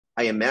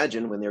I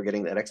imagine when they were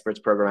getting that experts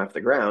program off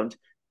the ground,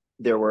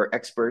 there were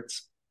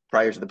experts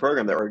prior to the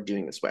program that were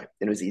doing this way.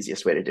 And it was the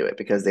easiest way to do it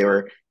because they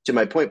were, to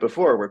my point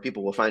before, where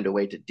people will find a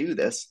way to do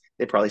this.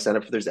 They probably signed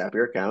up for their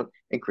Zapier account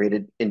and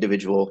created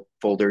individual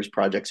folders,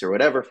 projects, or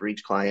whatever for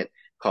each client,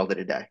 called it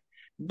a day.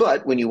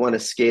 But when you want to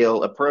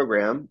scale a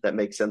program that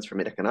makes sense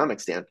from an economic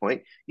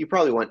standpoint, you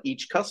probably want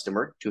each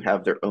customer to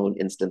have their own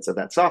instance of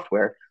that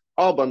software,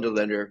 all bundled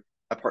under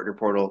a partner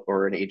portal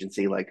or an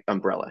agency like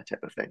umbrella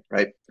type of thing,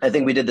 right? I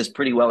think we did this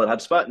pretty well at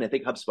HubSpot, and I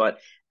think HubSpot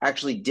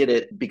actually did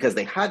it because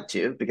they had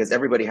to, because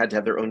everybody had to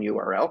have their own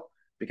URL,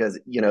 because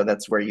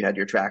that's where you had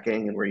your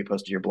tracking and where you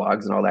posted your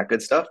blogs and all that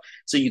good stuff.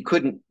 So you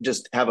couldn't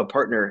just have a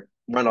partner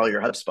run all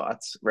your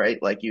HubSpots, right?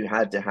 Like you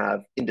had to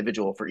have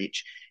individual for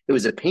each. It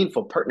was a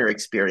painful partner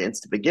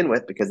experience to begin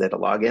with because they had to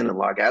log in and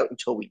log out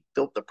until we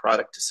built the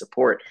product to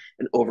support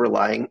an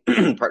overlying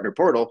partner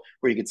portal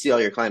where you could see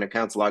all your client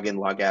accounts, log in,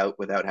 log out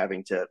without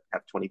having to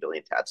have 20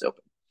 billion tabs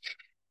open.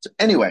 So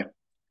anyway,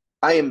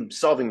 I am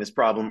solving this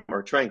problem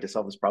or trying to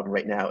solve this problem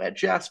right now at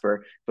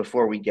Jasper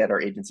before we get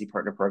our agency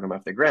partner program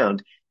off the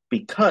ground.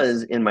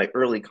 Because in my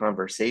early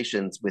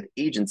conversations with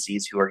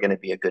agencies who are going to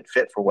be a good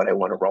fit for what I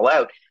want to roll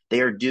out,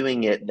 they are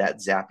doing it that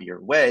Zapier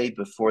way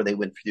before they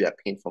went through that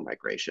painful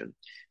migration.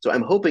 So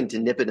I'm hoping to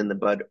nip it in the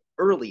bud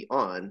early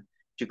on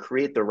to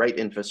create the right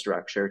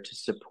infrastructure to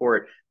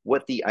support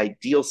what the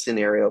ideal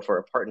scenario for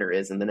a partner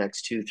is in the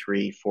next 2,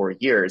 3, 4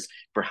 years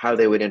for how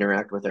they would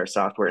interact with our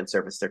software and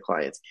service their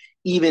clients,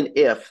 even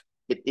if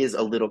it is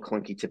a little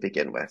clunky to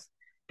begin with.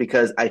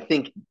 Because I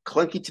think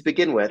clunky to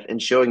begin with and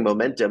showing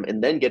momentum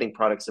and then getting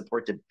product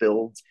support to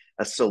build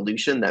a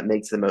solution that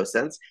makes the most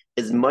sense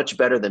is much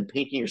better than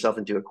painting yourself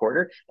into a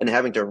corner and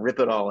having to rip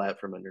it all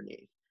out from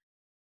underneath.